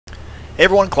Hey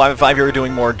everyone, Climate5 here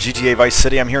doing more GTA Vice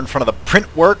City. I'm here in front of the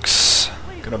Printworks.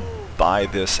 Gonna buy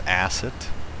this asset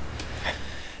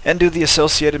and do the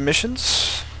associated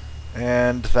missions.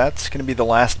 And that's gonna be the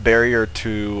last barrier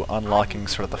to unlocking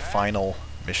sort of the final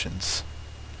missions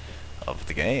of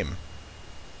the game.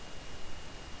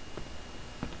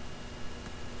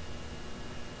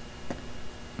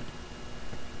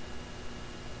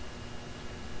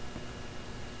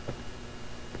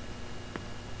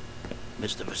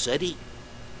 Mr. Vassetti?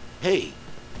 Hey,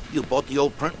 you bought the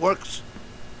old Printworks?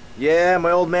 Yeah,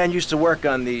 my old man used to work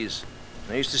on these.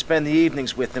 I used to spend the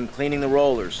evenings with him cleaning the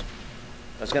rollers.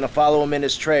 I was gonna follow him in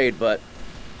his trade, but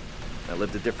I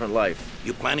lived a different life.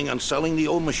 You planning on selling the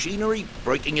old machinery?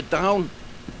 Breaking it down?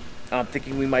 I'm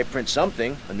thinking we might print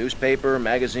something. A newspaper, a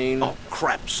magazine. Oh,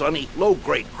 crap, Sonny.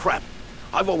 Low-grade crap.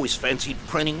 I've always fancied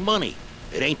printing money.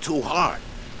 It ain't too hard.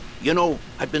 You know,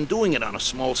 I've been doing it on a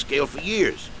small scale for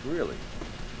years. Really?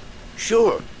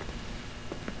 Sure.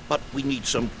 But we need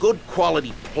some good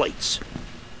quality plates.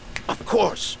 Of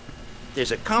course.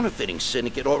 There's a counterfeiting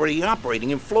syndicate already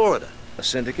operating in Florida. A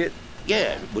syndicate?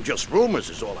 Yeah, well, just rumors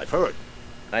is all I've heard.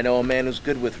 I know a man who's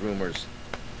good with rumors.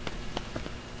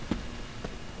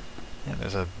 Yeah,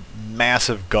 there's a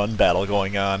massive gun battle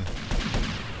going on.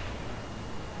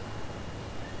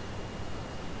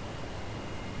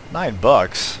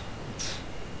 $9.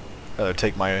 I'd rather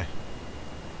take my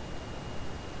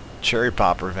cherry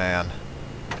popper van.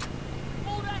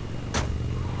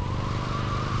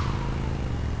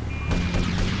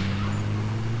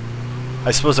 I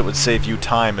suppose it would save you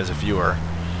time as a viewer,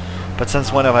 but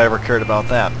since when have I ever cared about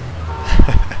that?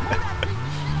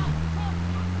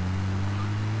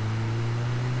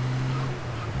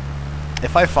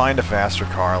 If I find a faster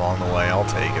car along the way, I'll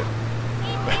take it.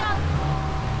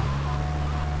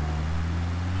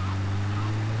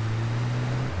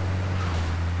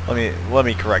 Let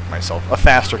me correct myself. A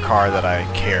faster car that I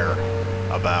care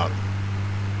about.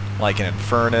 Like an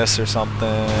Infernus or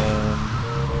something.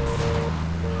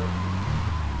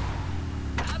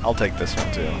 I'll take this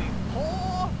one too.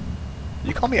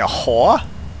 You call me a whore?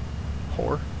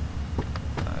 Whore?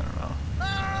 I don't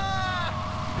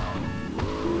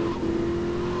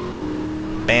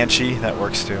know. Banshee, that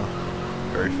works too.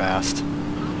 Very fast.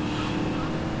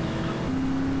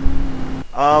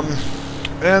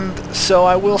 And so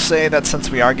I will say that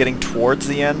since we are getting towards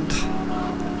the end,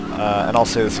 and I'll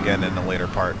say this again in a later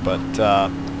part, but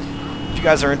if you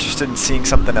guys are interested in seeing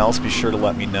something else, be sure to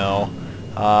let me know.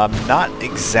 I'm not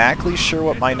exactly sure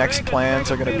what my next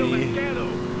plans are going to be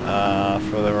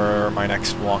for my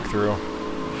next walkthrough.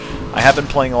 I have been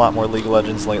playing a lot more League of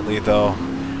Legends lately, though.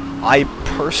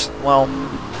 Well,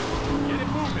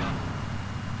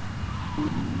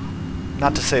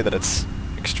 not to say that it's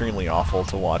extremely awful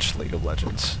to watch League of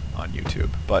Legends on YouTube,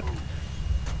 but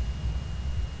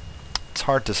it's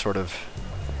hard to sort of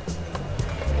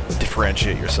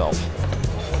differentiate yourself.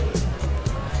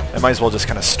 I might as well just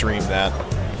kind of stream that.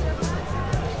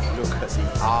 Look at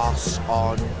the arse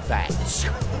on that.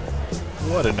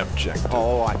 What an objective.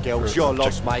 All right, girls, you're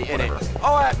lost, mate, innit?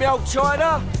 All right, me old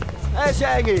China. How's it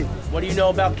hanging? What do you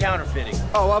know about counterfeiting?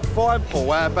 Oh, I'm fine,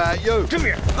 Paul. How about you? Come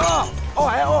here! Oh, all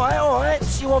right.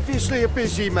 You're obviously a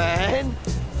busy man.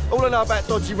 All I know about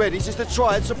Dodgy Reddies is to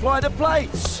try and supply the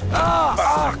plates.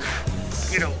 Fuck!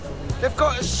 You know, they've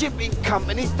got a shipping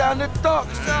company down the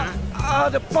docks.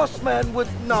 The boss man would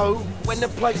know when the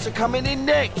plates are coming in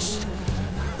next.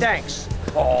 Thanks.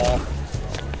 Oh,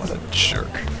 What a jerk.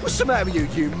 what's the matter with you,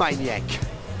 you maniac?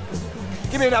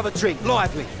 Give me another drink,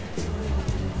 lively.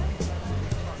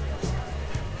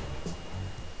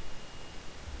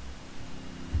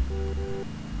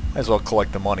 Might as well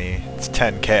collect the money. It's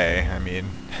 10K. I mean,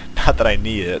 not that I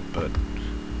need it, but...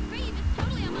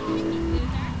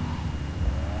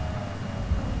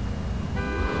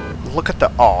 Look at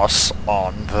the arse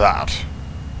on that.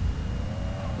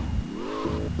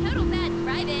 Total bad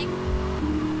driving.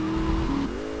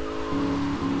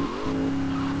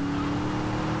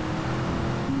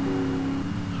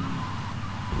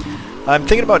 I'm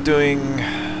thinking about doing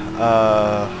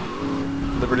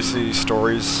Liberty City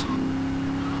Stories.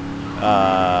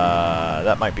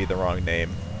 That might be the wrong name.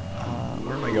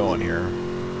 Where am I going here?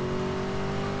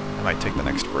 I might take the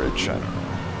next bridge. I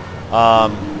don't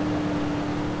know.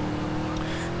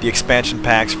 The expansion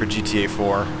packs for GTA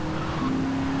 4.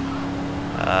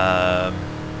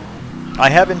 I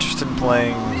have interest in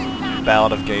playing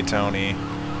Ballad of Gay Tony.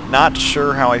 Not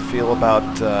sure how I feel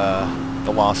about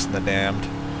The Lost and the Damned.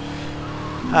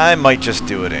 I might just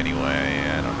do it anyway.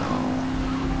 I don't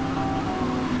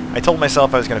know. I told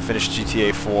myself I was going to finish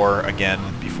GTA 4 again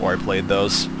before I played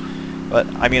those. But,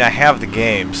 I mean, I have the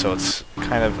game, so it's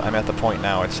I'm at the point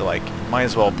now, it's like, might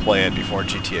as well play it before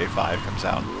GTA 5 comes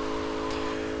out.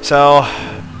 So,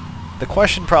 the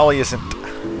question probably isn't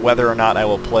whether or not I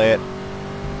will play it,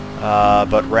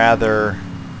 but rather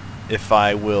if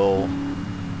I will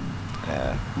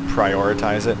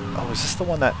prioritize it. Oh, is this the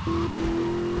one that...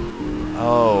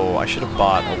 Oh, I should have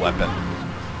bought a weapon.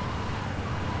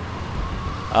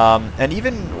 And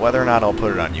even whether or not I'll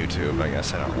put it on YouTube, I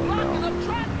guess I don't really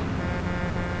know.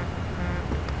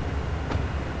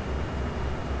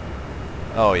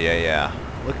 Oh, yeah.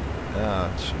 Look...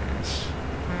 Oh, jeez.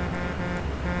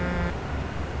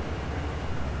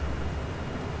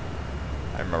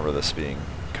 I remember this being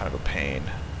kind of a pain.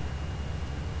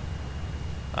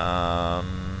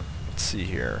 Let's see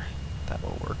here. That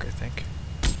will work, I think.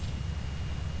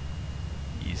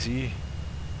 Easy.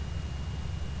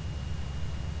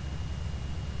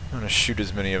 I'm gonna shoot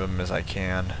as many of them as I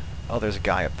can. Oh, there's a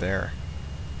guy up there.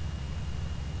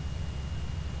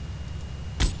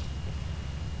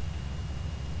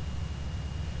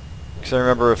 Because I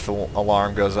remember if the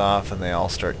alarm goes off and they all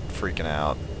start freaking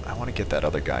out, I want to get that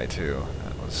other guy too.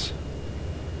 That was...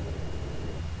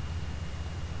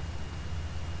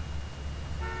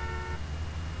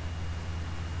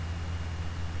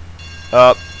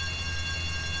 Up.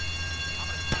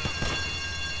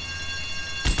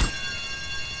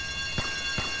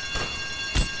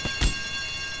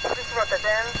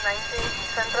 Rotterdam, 19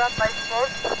 Central by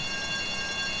Sport.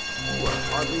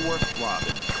 Hardly worth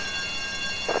robbing.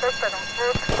 Suspect on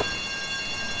foot.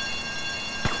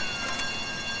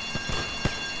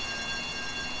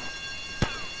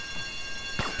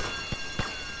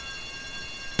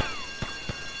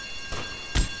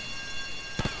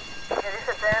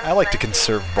 I like to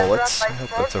conserve bullets. I hope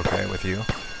that's okay with you.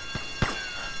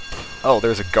 Oh,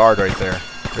 there's a guard right there.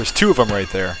 There's two of them right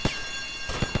there.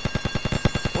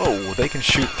 Whoa, they can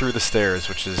shoot through the stairs,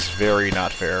 which is very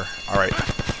not fair. Alright.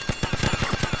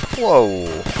 Whoa.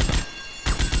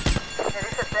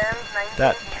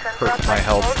 That hurt my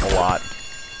health a lot.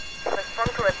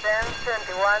 Respond to a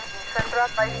 1071 in Central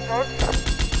by Sport.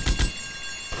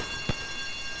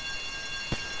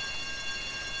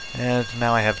 And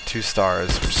now I have 2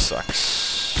 stars, which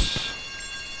sucks.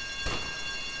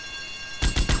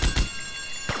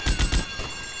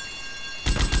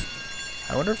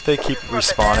 I wonder if they keep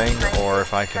respawning, or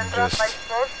if I can just...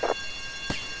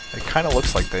 It kind of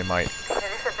looks like they might.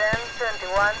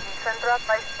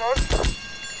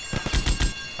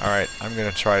 Alright, I'm going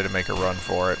to try to make a run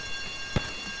for it.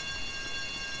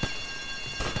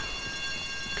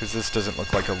 Because this doesn't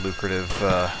look like a lucrative...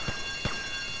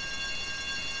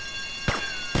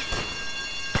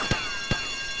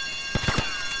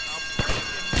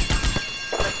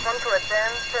 Respond to a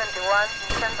 1071 in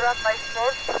Central by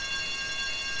Sport.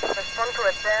 Respond to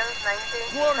a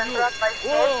 1019 Central by Sport.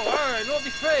 Whoa, alright, no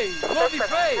defense, no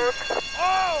defense.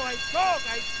 Oh, I talk.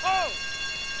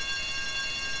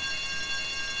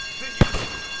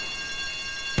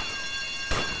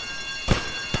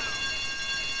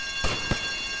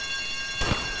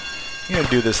 I'm going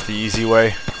to do this the easy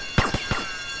way.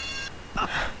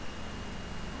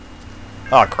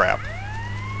 Oh crap.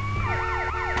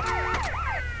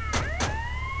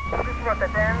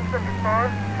 Rotterdam,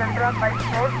 24, Central by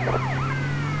Sport.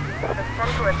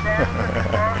 Respond to a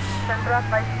 1024, Central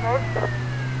by Sport.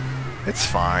 It's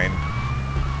fine.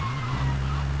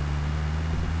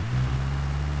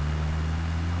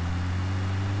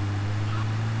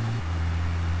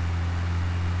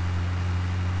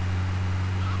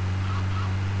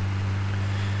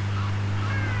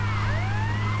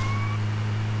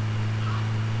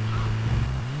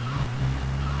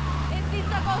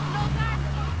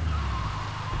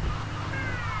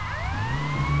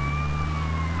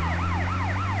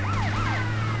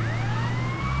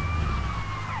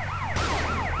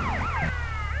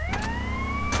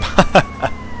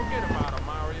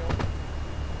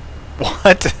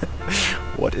 What?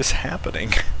 What is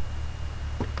happening?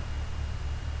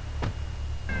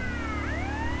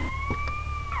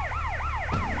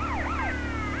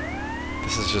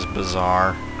 This is just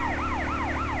bizarre.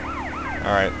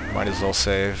 Alright, might as well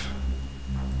save.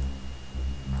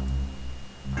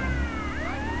 They're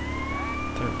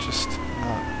just not...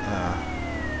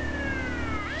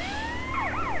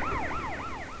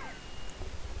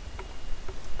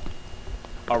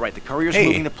 Alright, the courier's Hey,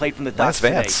 moving the plate from the nice docks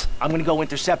today. Vance. I'm gonna go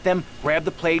intercept them, grab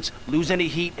the plates, lose any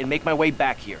heat, and make my way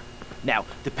back here. Now,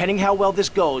 depending how well this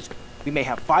goes, we may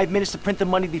have 5 minutes to print the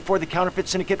money before the counterfeit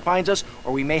syndicate finds us,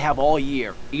 or we may have all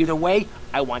year. Either way,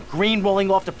 I want green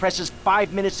rolling off the presses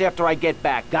 5 minutes after I get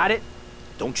back. Got it?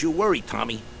 Don't you worry,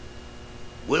 Tommy.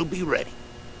 We'll be ready.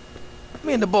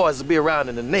 Me and the boys will be around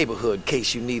in the neighborhood in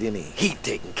case you need any heat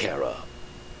taken care of.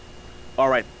 All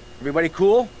right, everybody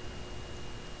cool? All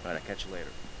right, I'll catch you later.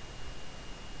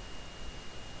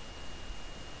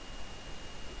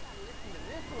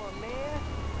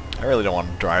 I really don't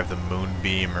want to drive the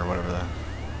Moonbeam or whatever the...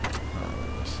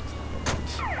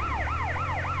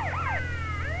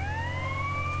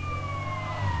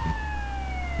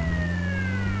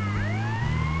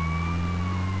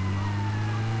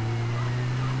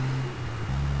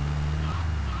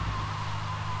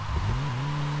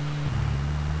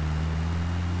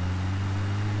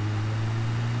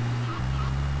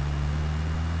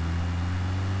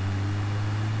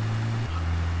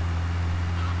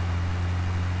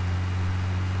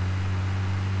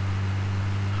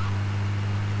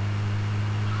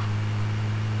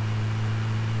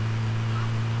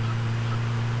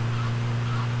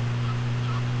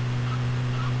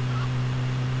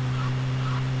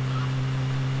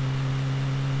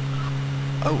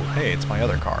 Oh, hey, it's my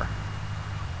other car.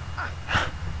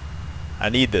 I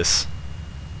need this.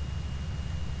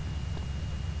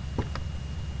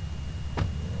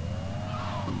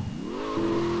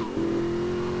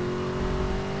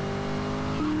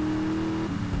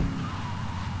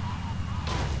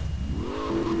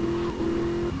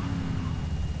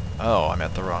 Oh, I'm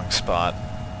at the wrong spot.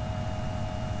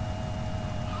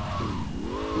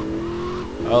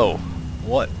 Oh,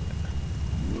 what?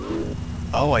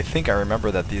 Oh, I think I remember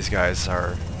that these guys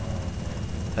are...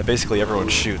 that basically everyone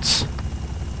shoots.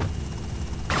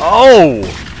 Oh!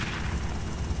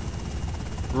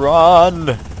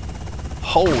 Run!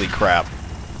 Holy crap.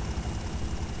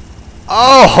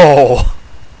 Oh!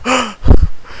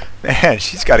 Man,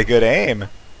 she's got a good aim.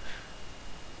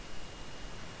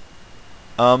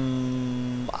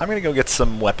 I'm gonna go get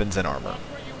some weapons and armor.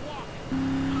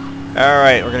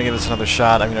 Alright, we're gonna give this another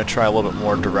shot. I'm gonna try a little bit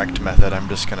more direct method. I'm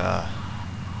just gonna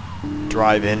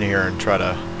drive in here and try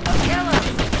to...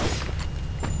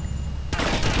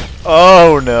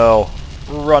 Oh no!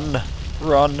 Run!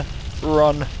 Run!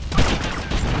 Run!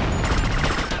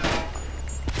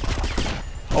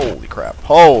 Holy crap!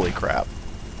 Holy crap!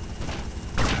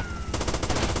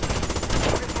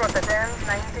 This is Rotterdam,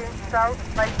 19 South,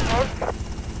 54.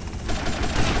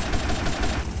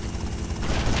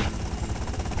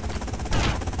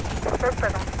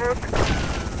 Suspect on foot.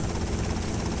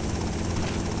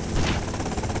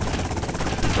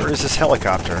 Where is this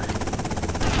helicopter?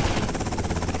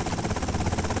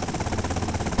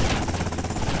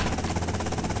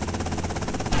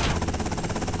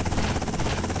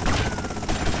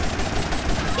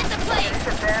 Get the plane!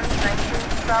 Rotterdam, 19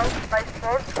 South,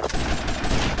 54.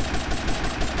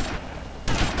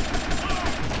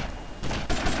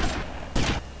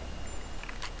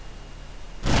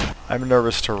 I'm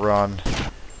nervous to run.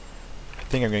 I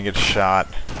think I'm gonna get shot.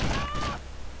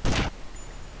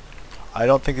 I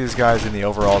don't think these guys in the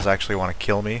overalls actually want to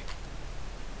kill me.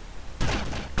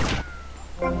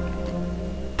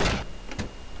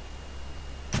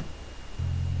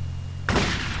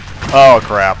 Oh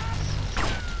crap.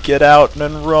 Get out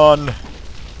and run.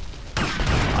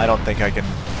 I don't think I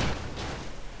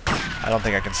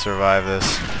can survive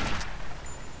this.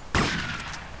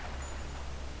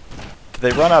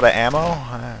 Did they run out of ammo?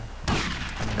 I'm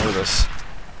nervous.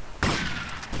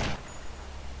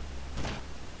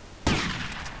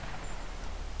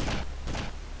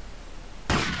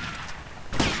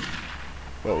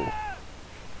 Whoa.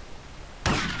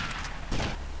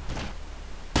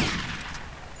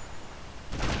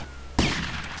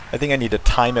 I think I need to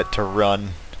time it to run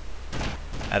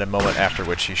at a moment after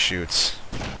which he shoots.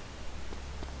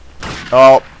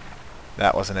 Oh!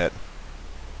 That wasn't it.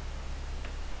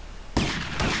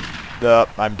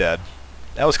 I'm dead.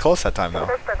 That was close that time though.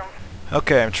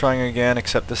 Okay, I'm trying again,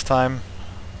 except this time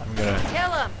I'm gonna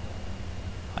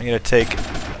take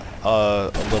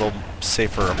a little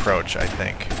safer approach, I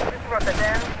think.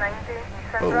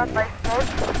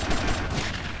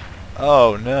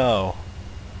 Oh no.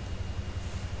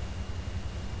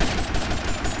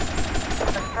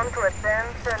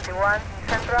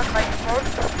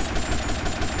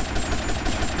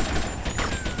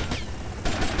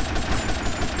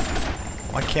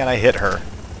 Why can't I hit her?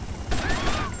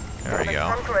 There we go.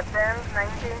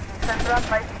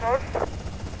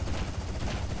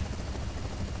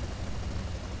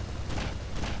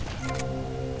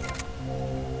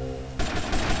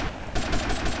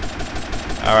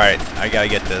 Alright, I gotta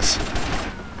get this.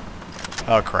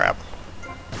 Oh crap.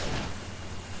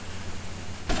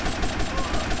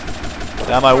 Get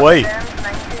out of my way!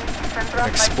 I'm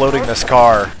exploding this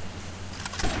car.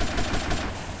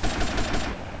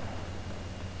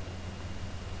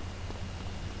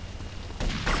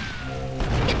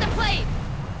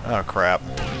 crap.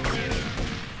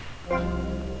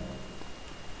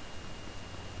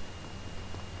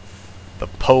 The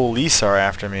police are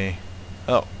after me.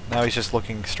 Oh, now he's just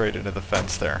looking straight into the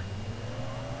fence there.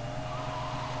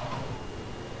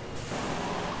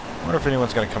 I wonder if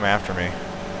anyone's going to come after me.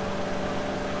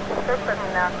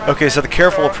 Okay, so the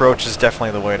careful approach is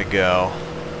definitely the way to go.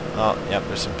 Oh, yep,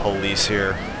 there's some police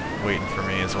here waiting for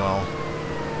me as well.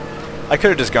 I could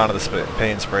have just gone to the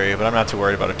pay and spray, but I'm not too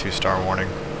worried about a 2-star warning.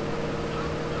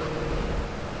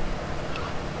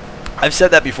 I've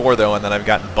said that before, though, and then I've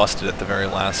gotten busted at the very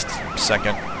last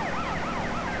second.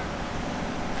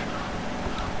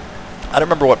 I don't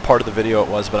remember what part of the video it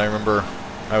was, but I remember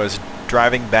I was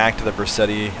driving back to the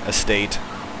Vercetti estate,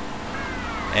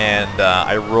 and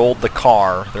I rolled the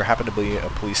car. There happened to be a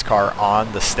police car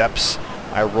on the steps.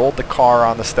 I rolled the car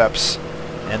on the steps,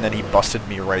 and then he busted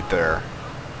me right there.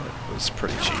 It was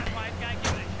pretty cheap.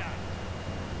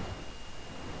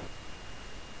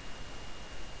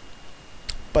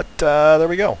 But there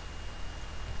we go.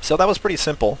 So that was pretty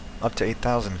simple. Up to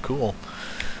 8,000. Cool.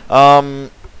 Now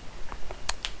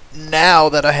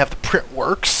that I have the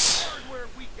Printworks,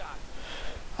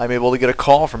 I'm able to get a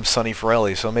call from Sonny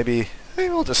Forelli. So maybe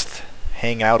we'll just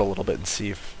hang out a little bit and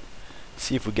see if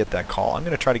we get that call. I'm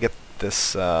gonna try to get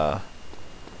this armor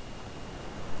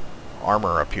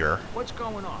up here. What's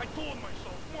going on? I told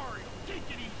myself, Mario, take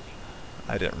it easy.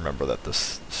 I didn't remember that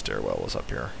this stairwell was up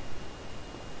here.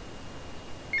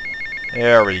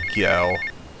 There we go.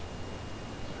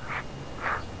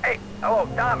 Hey, oh,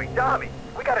 Tommy,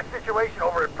 we got a situation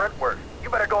over at Printworks. You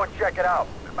better go and check it out.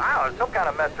 I don't know, some kind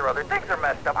of mess or other. Things are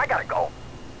messed up. I gotta go.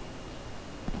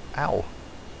 Ow.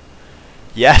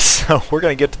 Yes, we're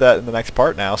going to get to that in the next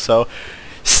part now, so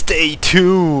stay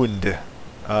tuned.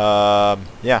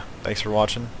 Yeah, thanks for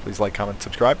watching. Please like, comment,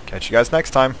 subscribe. Catch you guys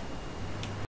next time.